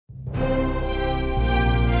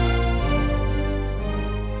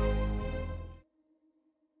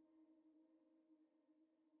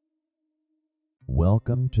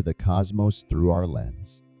Welcome to the cosmos through our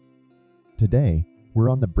lens. Today,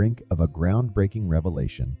 we're on the brink of a groundbreaking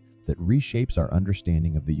revelation that reshapes our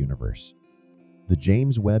understanding of the universe. The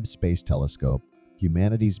James Webb Space Telescope,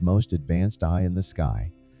 humanity's most advanced eye in the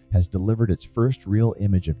sky, has delivered its first real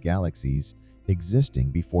image of galaxies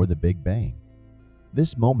existing before the Big Bang.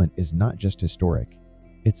 This moment is not just historic,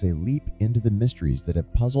 it's a leap into the mysteries that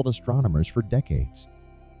have puzzled astronomers for decades.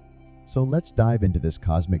 So let's dive into this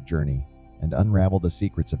cosmic journey and unravel the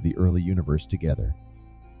secrets of the early universe together.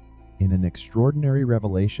 In an extraordinary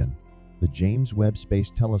revelation, the James Webb Space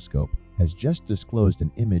Telescope has just disclosed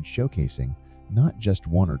an image showcasing not just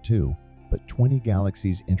one or two, but 20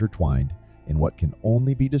 galaxies intertwined in what can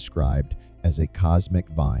only be described as a cosmic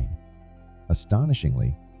vine.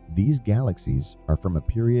 Astonishingly, these galaxies are from a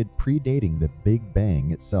period predating the Big Bang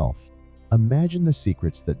itself. Imagine the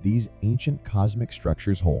secrets that these ancient cosmic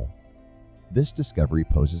structures hold. This discovery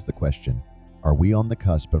poses the question, are we on the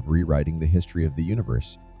cusp of rewriting the history of the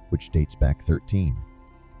universe, which dates back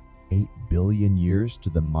 8 billion years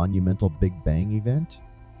to the monumental Big Bang event?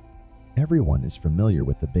 Everyone is familiar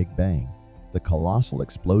with the Big Bang, the colossal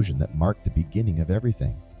explosion that marked the beginning of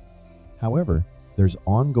everything. However, there's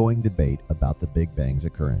ongoing debate about the Big Bang's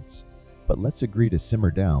occurrence, but let's agree to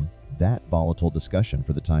simmer down that volatile discussion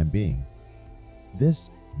for the time being.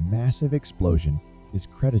 This massive explosion is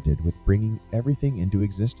credited with bringing everything into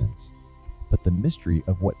existence. But the mystery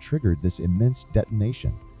of what triggered this immense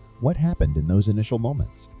detonation, what happened in those initial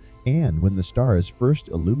moments, and when the stars first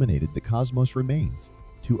illuminated the cosmos remains.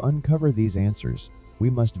 To uncover these answers, we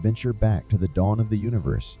must venture back to the dawn of the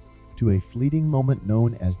universe, to a fleeting moment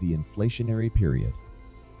known as the inflationary period.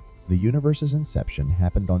 The universe's inception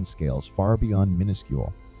happened on scales far beyond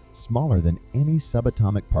minuscule, smaller than any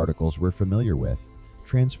subatomic particles we're familiar with,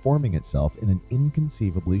 transforming itself in an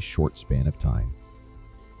inconceivably short span of time.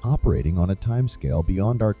 Operating on a timescale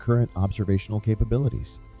beyond our current observational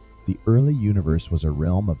capabilities, the early universe was a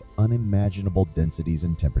realm of unimaginable densities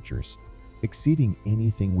and temperatures, exceeding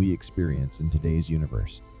anything we experience in today's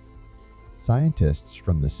universe. Scientists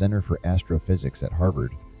from the Center for Astrophysics at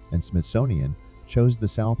Harvard and Smithsonian chose the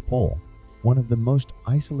South Pole, one of the most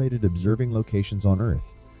isolated observing locations on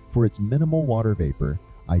Earth, for its minimal water vapor,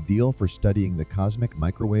 ideal for studying the cosmic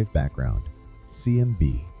microwave background,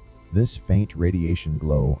 CMB. This faint radiation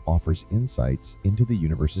glow offers insights into the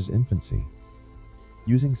universe's infancy.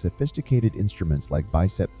 Using sophisticated instruments like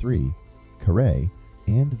BICEP 3, Carré,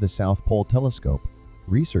 and the South Pole Telescope,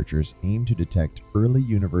 researchers aim to detect early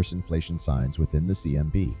universe inflation signs within the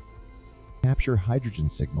CMB. Capture hydrogen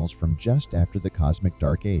signals from just after the cosmic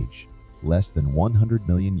dark age, less than 100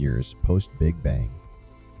 million years post-Big Bang.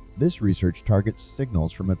 This research targets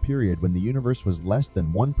signals from a period when the universe was less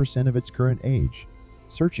than 1% of its current age,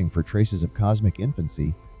 searching for traces of cosmic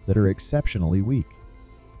infancy that are exceptionally weak.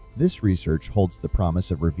 This research holds the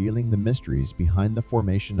promise of revealing the mysteries behind the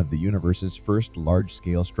formation of the universe's first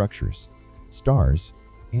large-scale structures, stars,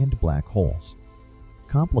 and black holes.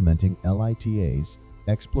 Complementing LITA's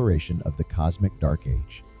exploration of the cosmic dark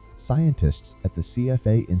age, scientists at the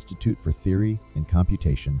CFA Institute for Theory and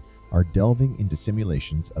Computation are delving into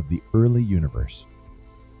simulations of the early universe.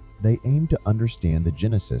 They aim to understand the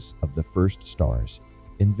genesis of the first stars,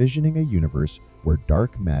 envisioning a universe where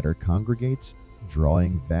dark matter congregates,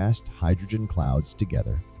 drawing vast hydrogen clouds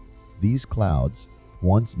together. These clouds,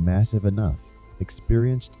 once massive enough,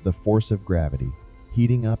 experienced the force of gravity,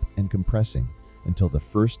 heating up and compressing until the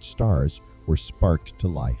first stars were sparked to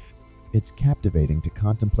life. It's captivating to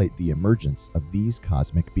contemplate the emergence of these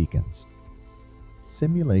cosmic beacons.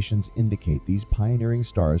 Simulations indicate these pioneering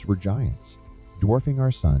stars were giants, dwarfing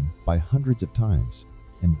our sun by hundreds of times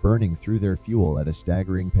and burning through their fuel at a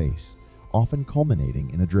staggering pace, often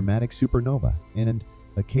culminating in a dramatic supernova and,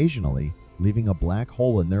 occasionally, leaving a black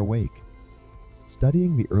hole in their wake.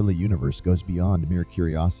 Studying the early universe goes beyond mere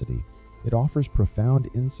curiosity. It offers profound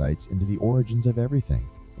insights into the origins of everything,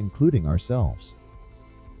 including ourselves.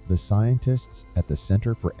 The scientists at the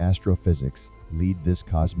Center for Astrophysics lead this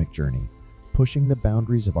cosmic journey, pushing the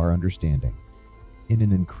boundaries of our understanding. In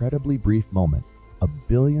an incredibly brief moment, a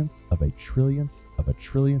billionth of a trillionth of a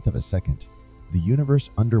trillionth of a second, the universe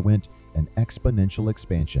underwent an exponential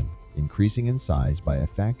expansion, increasing in size by a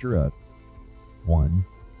factor of 1,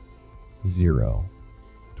 0,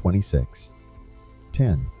 26,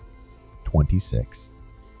 10, 26.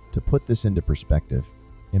 To put this into perspective,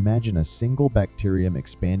 imagine a single bacterium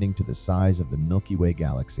expanding to the size of the Milky Way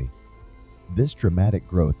galaxy. This dramatic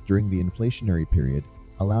growth during the inflationary period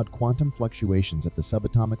allowed quantum fluctuations at the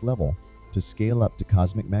subatomic level to scale up to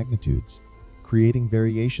cosmic magnitudes, creating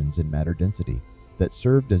variations in matter density that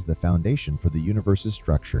served as the foundation for the universe's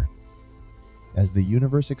structure. As the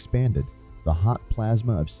universe expanded, the hot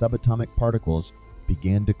plasma of subatomic particles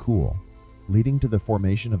began to cool, leading to the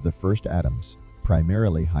formation of the first atoms,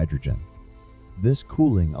 primarily hydrogen. This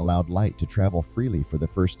cooling allowed light to travel freely for the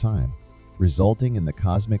first time, resulting in the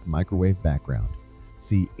cosmic microwave background.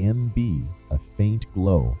 See MB, a faint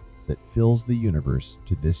glow that fills the universe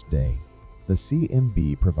to this day. The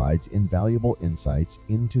CMB provides invaluable insights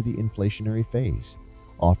into the inflationary phase,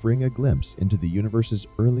 offering a glimpse into the universe's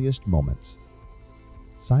earliest moments.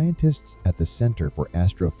 Scientists at the Center for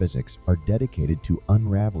Astrophysics are dedicated to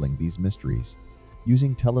unraveling these mysteries,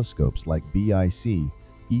 using telescopes like BIC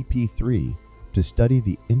EP3 to study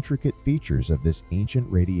the intricate features of this ancient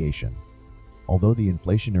radiation. Although the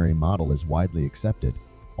inflationary model is widely accepted,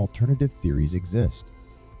 alternative theories exist.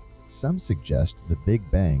 Some suggest the Big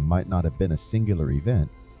Bang might not have been a singular event,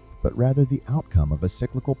 but rather the outcome of a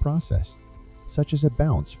cyclical process, such as a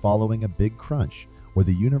bounce following a big crunch where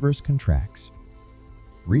the universe contracts.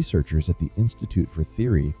 Researchers at the Institute for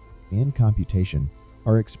Theory and Computation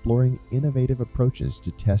are exploring innovative approaches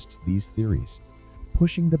to test these theories,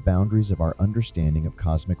 pushing the boundaries of our understanding of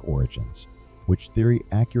cosmic origins. Which theory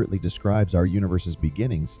accurately describes our universe's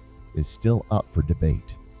beginnings is still up for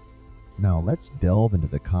debate. Now let's delve into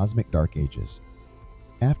the cosmic dark ages.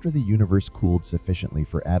 After the universe cooled sufficiently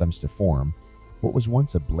for atoms to form, what was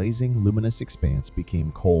once a blazing, luminous expanse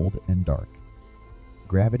became cold and dark.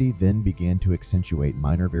 Gravity then began to accentuate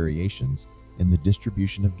minor variations in the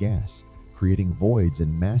distribution of gas, creating voids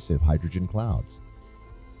and massive hydrogen clouds.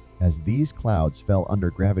 As these clouds fell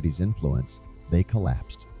under gravity's influence, they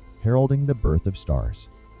collapsed, heralding the birth of stars.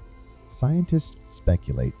 Scientists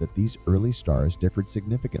speculate that these early stars differed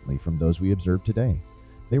significantly from those we observe today.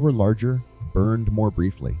 They were larger, burned more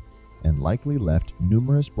briefly, and likely left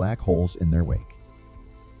numerous black holes in their wake.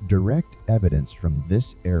 Direct evidence from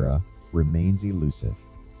this era remains elusive,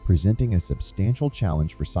 presenting a substantial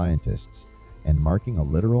challenge for scientists and marking a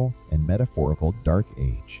literal and metaphorical dark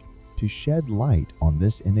age. To shed light on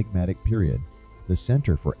this enigmatic period, the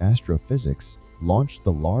Center for Astrophysics launched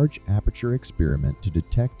the Large Aperture Experiment to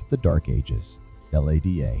detect the Dark Ages,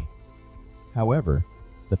 LADA. However,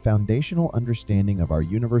 the foundational understanding of our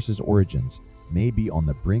universe's origins may be on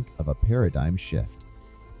the brink of a paradigm shift.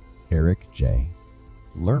 Eric J.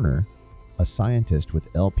 Lerner, a scientist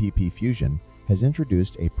with LPP fusion, has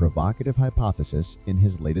introduced a provocative hypothesis in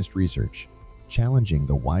his latest research, challenging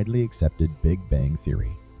the widely accepted Big Bang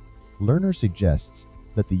theory. Lerner suggests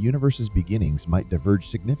that the universe's beginnings might diverge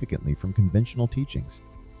significantly from conventional teachings.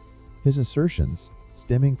 His assertions,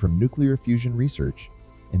 stemming from nuclear fusion research,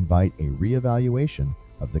 invite a reevaluation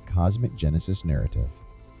of the cosmic genesis narrative.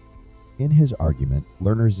 In his argument,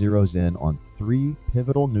 Lerner zeroes in on three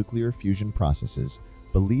pivotal nuclear fusion processes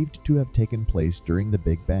believed to have taken place during the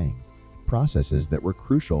Big Bang, processes that were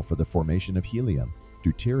crucial for the formation of helium,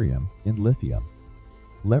 deuterium, and lithium.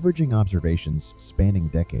 Leveraging observations spanning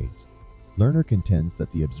decades, Lerner contends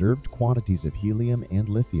that the observed quantities of helium and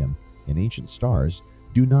lithium in ancient stars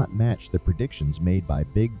do not match the predictions made by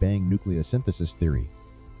Big Bang nucleosynthesis theory.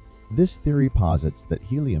 This theory posits that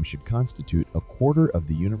helium should constitute a quarter of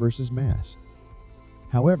the universe's mass.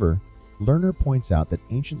 However, Lerner points out that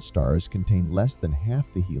ancient stars contain less than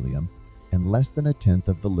half the helium and less than a tenth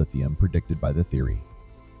of the lithium predicted by the theory.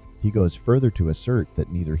 He goes further to assert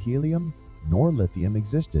that neither helium nor lithium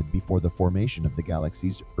existed before the formation of the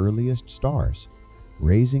galaxy's earliest stars,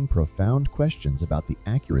 raising profound questions about the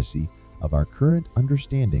accuracy of our current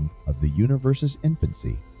understanding of the universe's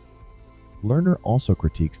infancy. Lerner also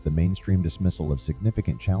critiques the mainstream dismissal of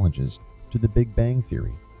significant challenges to the Big Bang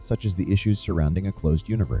theory, such as the issues surrounding a closed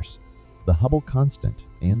universe, the Hubble constant,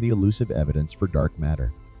 and the elusive evidence for dark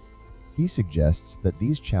matter. He suggests that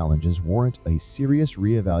these challenges warrant a serious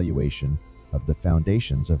reevaluation of the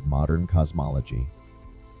foundations of modern cosmology.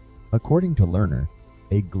 According to Lerner,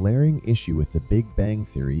 a glaring issue with the Big Bang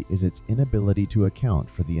theory is its inability to account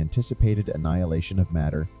for the anticipated annihilation of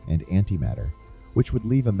matter and antimatter, which would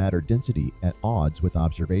leave a matter density at odds with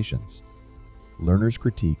observations. Lerner's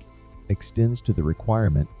critique extends to the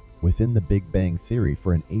requirement within the Big Bang theory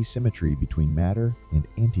for an asymmetry between matter and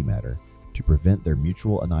antimatter to prevent their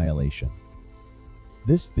mutual annihilation.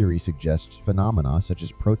 This theory suggests phenomena such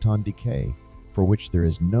as proton decay, for which there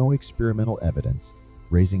is no experimental evidence,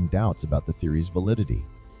 raising doubts about the theory's validity.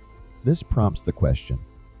 This prompts the question,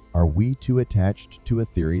 are we too attached to a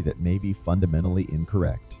theory that may be fundamentally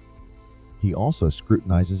incorrect? He also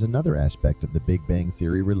scrutinizes another aspect of the Big Bang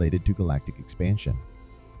theory related to galactic expansion.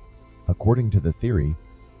 According to the theory,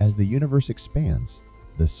 as the universe expands,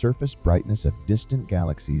 the surface brightness of distant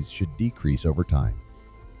galaxies should decrease over time.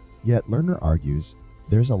 Yet Lerner argues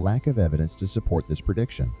there's a lack of evidence to support this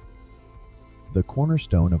prediction. The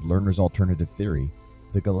cornerstone of Lerner's alternative theory,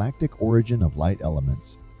 the galactic origin of light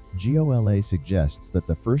elements, GOLA suggests that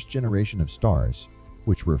the first generation of stars,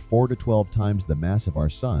 which were 4 to 12 times the mass of our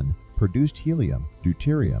Sun, produced helium,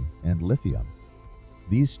 deuterium, and lithium.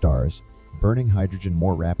 These stars, burning hydrogen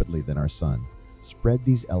more rapidly than our Sun, spread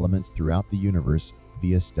these elements throughout the universe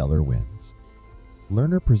via stellar winds.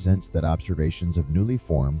 Lerner presents that observations of newly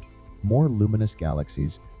formed, more luminous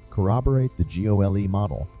galaxies corroborate the GOLE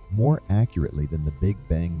model more accurately than the Big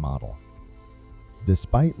Bang model.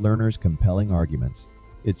 Despite Lerner's compelling arguments,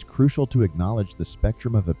 it's crucial to acknowledge the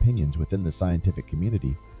spectrum of opinions within the scientific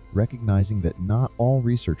community, recognizing that not all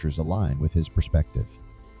researchers align with his perspective.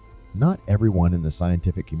 Not everyone in the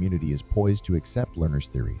scientific community is poised to accept Lerner's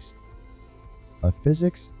theories. A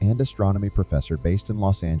physics and astronomy professor based in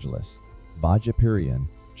Los Angeles, Vajapurian,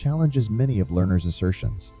 challenges many of Lerner's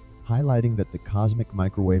assertions, highlighting that the cosmic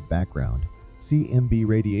microwave background, CMB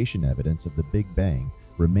radiation evidence of the Big Bang,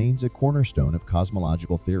 remains a cornerstone of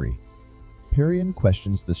cosmological theory. Purian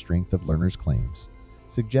questions the strength of Lerner's claims,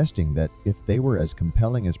 suggesting that if they were as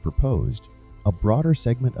compelling as proposed, a broader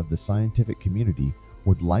segment of the scientific community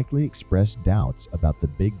would likely express doubts about the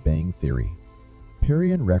Big Bang theory.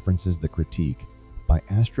 Purian references the critique by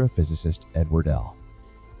astrophysicist Edward L.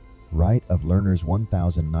 Wright of Lerner's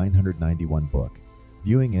 1991 book,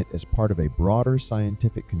 viewing it as part of a broader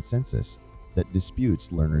scientific consensus that disputes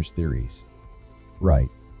Lerner's theories. Wright,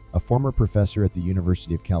 a former professor at the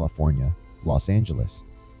University of California, Los Angeles,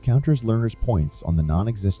 counters Lerner's points on the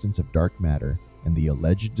non-existence of dark matter and the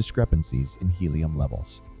alleged discrepancies in helium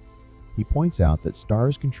levels. He points out that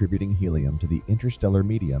stars contributing helium to the interstellar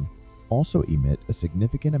medium also emit a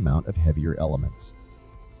significant amount of heavier elements.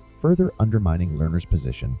 Further undermining Lerner's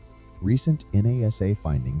position, recent NASA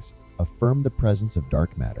findings affirm the presence of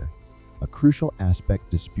dark matter, a crucial aspect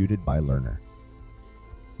disputed by Lerner.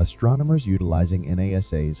 Astronomers utilizing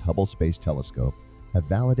NASA's Hubble Space Telescope have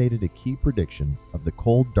validated a key prediction of the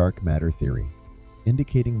cold dark matter theory,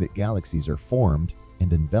 indicating that galaxies are formed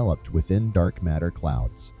and enveloped within dark matter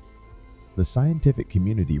clouds. The scientific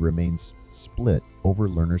community remains split over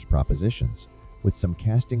Lerner's propositions, with some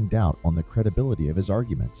casting doubt on the credibility of his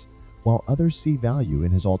arguments, while others see value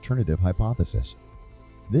in his alternative hypothesis.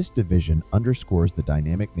 This division underscores the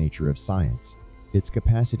dynamic nature of science, its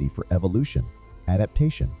capacity for evolution,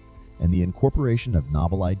 adaptation, and the incorporation of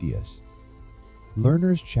novel ideas.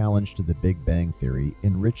 Lerner's challenge to the Big Bang theory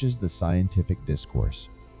enriches the scientific discourse,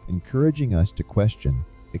 encouraging us to question,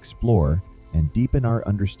 explore, and deepen our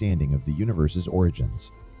understanding of the universe's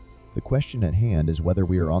origins. The question at hand is whether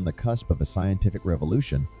we are on the cusp of a scientific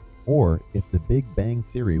revolution, or if the Big Bang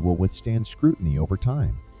theory will withstand scrutiny over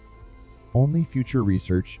time. Only future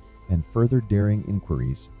research and further daring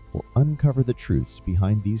inquiries will uncover the truths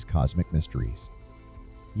behind these cosmic mysteries.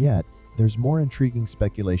 Yet, there's more intriguing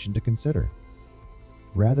speculation to consider.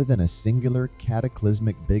 Rather than a singular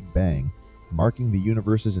cataclysmic Big Bang marking the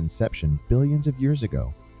universe's inception billions of years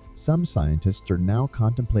ago, some scientists are now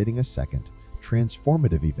contemplating a second,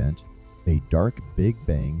 transformative event, a dark Big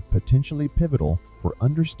Bang potentially pivotal for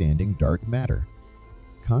understanding dark matter.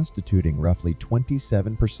 Constituting roughly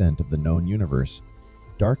 27% of the known universe,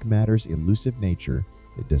 dark matter's elusive nature,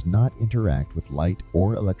 it does not interact with light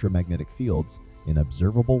or electromagnetic fields in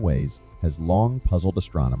observable ways, has long puzzled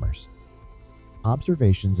astronomers.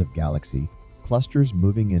 Observations of galaxy clusters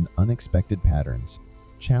moving in unexpected patterns,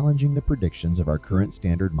 challenging the predictions of our current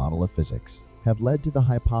standard model of physics, have led to the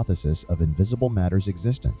hypothesis of invisible matter's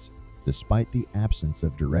existence, despite the absence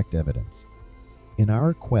of direct evidence. In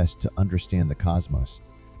our quest to understand the cosmos,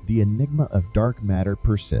 the enigma of dark matter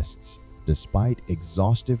persists, despite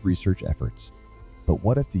exhaustive research efforts. But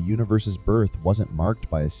what if the universe's birth wasn't marked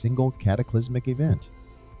by a single cataclysmic event,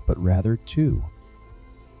 but rather two?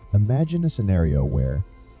 Imagine a scenario where,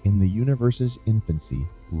 in the universe's infancy,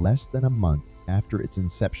 less than a month after its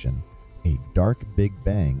inception, a dark Big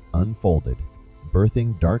Bang unfolded,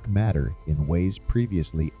 birthing dark matter in ways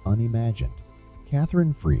previously unimagined.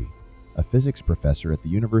 Catherine Free, a physics professor at the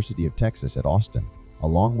University of Texas at Austin,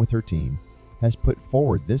 along with her team, has put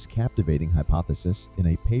forward this captivating hypothesis in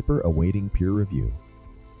a paper awaiting peer review.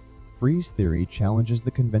 Free's theory challenges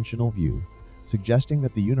the conventional view, suggesting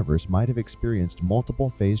that the universe might have experienced multiple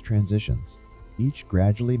phase transitions, each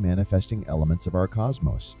gradually manifesting elements of our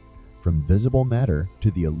cosmos, from visible matter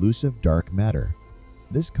to the elusive dark matter.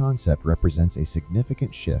 This concept represents a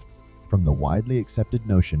significant shift from the widely accepted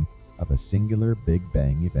notion of a singular Big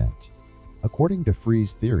Bang event. According to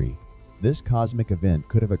Free's theory, this cosmic event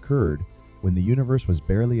could have occurred when the universe was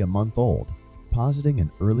barely a month old, positing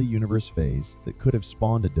an early universe phase that could have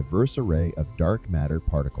spawned a diverse array of dark matter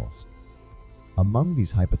particles. Among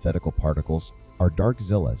these hypothetical particles are dark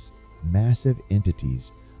zillas, massive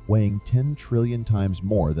entities weighing 10 trillion times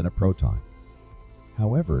more than a proton.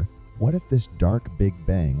 However, what if this dark Big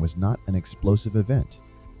Bang was not an explosive event,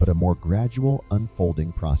 but a more gradual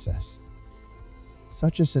unfolding process?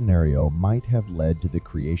 Such a scenario might have led to the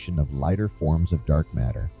creation of lighter forms of dark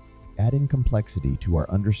matter, adding complexity to our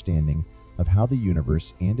understanding of how the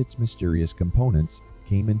universe and its mysterious components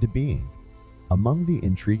came into being. Among the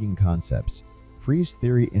intriguing concepts Free's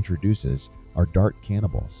theory introduces are dark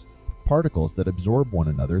cannibals, particles that absorb one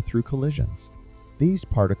another through collisions. These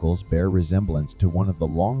particles bear resemblance to one of the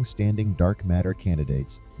long-standing dark matter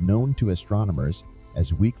candidates known to astronomers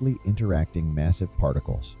as weakly interacting massive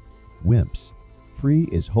particles, WIMPs. Free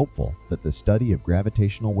is hopeful that the study of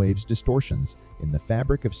gravitational waves distortions in the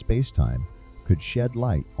fabric of space-time could shed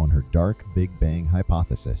light on her dark Big Bang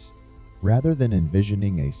hypothesis. Rather than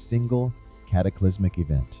envisioning a single cataclysmic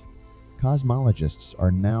event, cosmologists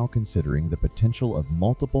are now considering the potential of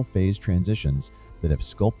multiple phase transitions that have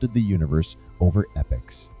sculpted the universe over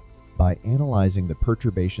epochs. By analyzing the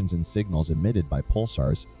perturbations and signals emitted by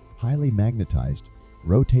pulsars, highly magnetized,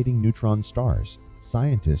 rotating neutron stars,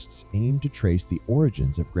 scientists aim to trace the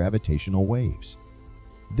origins of gravitational waves.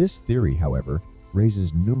 This theory, however,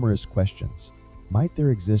 raises numerous questions. Might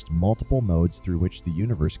there exist multiple modes through which the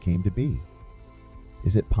universe came to be?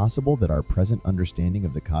 Is it possible that our present understanding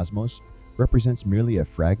of the cosmos represents merely a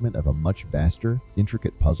fragment of a much vaster,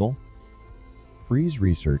 intricate puzzle? Free's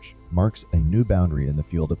research marks a new boundary in the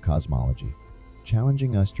field of cosmology,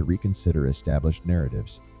 challenging us to reconsider established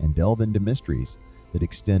narratives and delve into mysteries that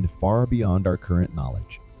extend far beyond our current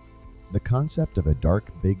knowledge. The concept of a dark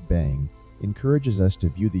Big Bang encourages us to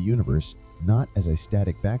view the universe not as a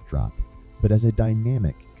static backdrop, but as a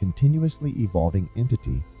dynamic, continuously evolving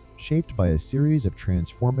entity shaped by a series of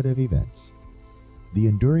transformative events. The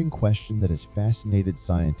enduring question that has fascinated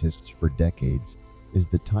scientists for decades is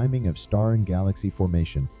the timing of star and galaxy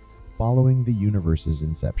formation following the universe's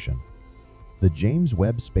inception. The James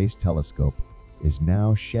Webb Space Telescope is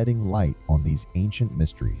now shedding light on these ancient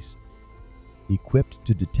mysteries. Equipped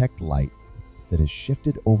to detect light that has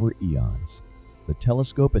shifted over eons, the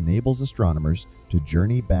telescope enables astronomers to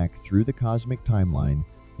journey back through the cosmic timeline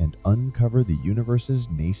and uncover the universe's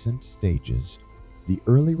nascent stages. The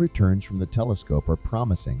early returns from the telescope are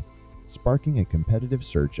promising, sparking a competitive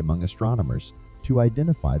search among astronomers to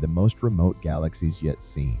identify the most remote galaxies yet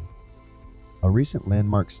seen. A recent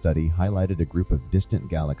landmark study highlighted a group of distant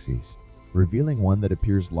galaxies, revealing one that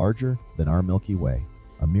appears larger than our Milky Way,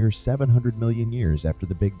 a mere 700 million years after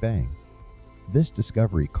the Big Bang. This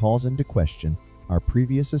discovery calls into question our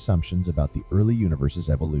previous assumptions about the early universe's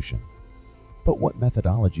evolution. But what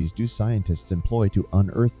methodologies do scientists employ to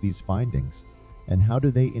unearth these findings, and how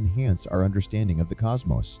do they enhance our understanding of the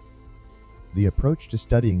cosmos? The approach to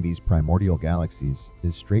studying these primordial galaxies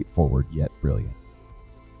is straightforward yet brilliant.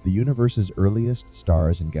 The universe's earliest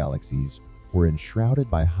stars and galaxies were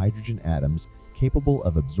enshrouded by hydrogen atoms capable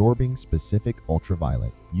of absorbing specific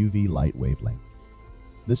ultraviolet (UV) light wavelength.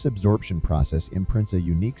 This absorption process imprints a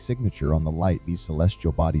unique signature on the light these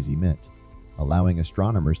celestial bodies emit, allowing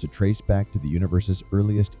astronomers to trace back to the universe's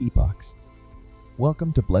earliest epochs.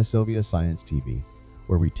 Welcome to Blessovia Science TV,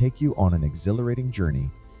 where we take you on an exhilarating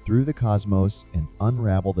journey through the cosmos and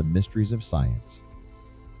unravel the mysteries of science.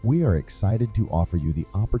 We are excited to offer you the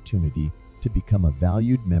opportunity to become a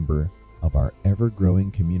valued member of our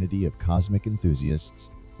ever-growing community of cosmic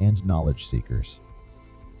enthusiasts and knowledge seekers.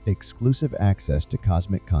 Exclusive access to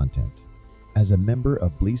cosmic content. As a member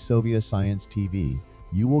of Blessovia Science TV,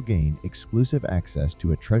 you will gain exclusive access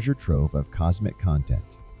to a treasure trove of cosmic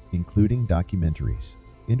content, including documentaries,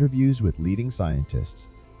 interviews with leading scientists,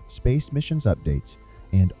 space missions updates,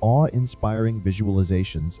 and awe-inspiring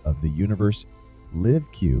visualizations of the universe,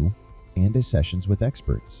 live Q, and sessions with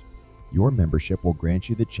experts. Your membership will grant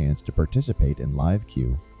you the chance to participate in live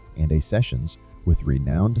Q and sessions with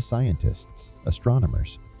renowned scientists,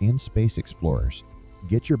 astronomers, and space explorers.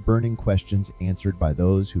 Get your burning questions answered by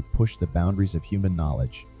those who push the boundaries of human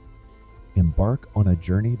knowledge. Embark on a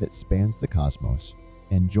journey that spans the cosmos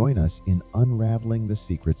and join us in unraveling the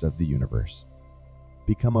secrets of the universe.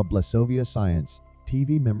 Become a Blessovia Science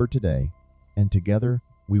TV member today, and together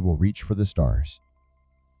we will reach for the stars.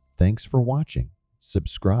 Thanks for watching.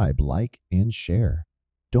 Subscribe, like, and share.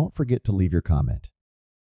 Don't forget to leave your comment.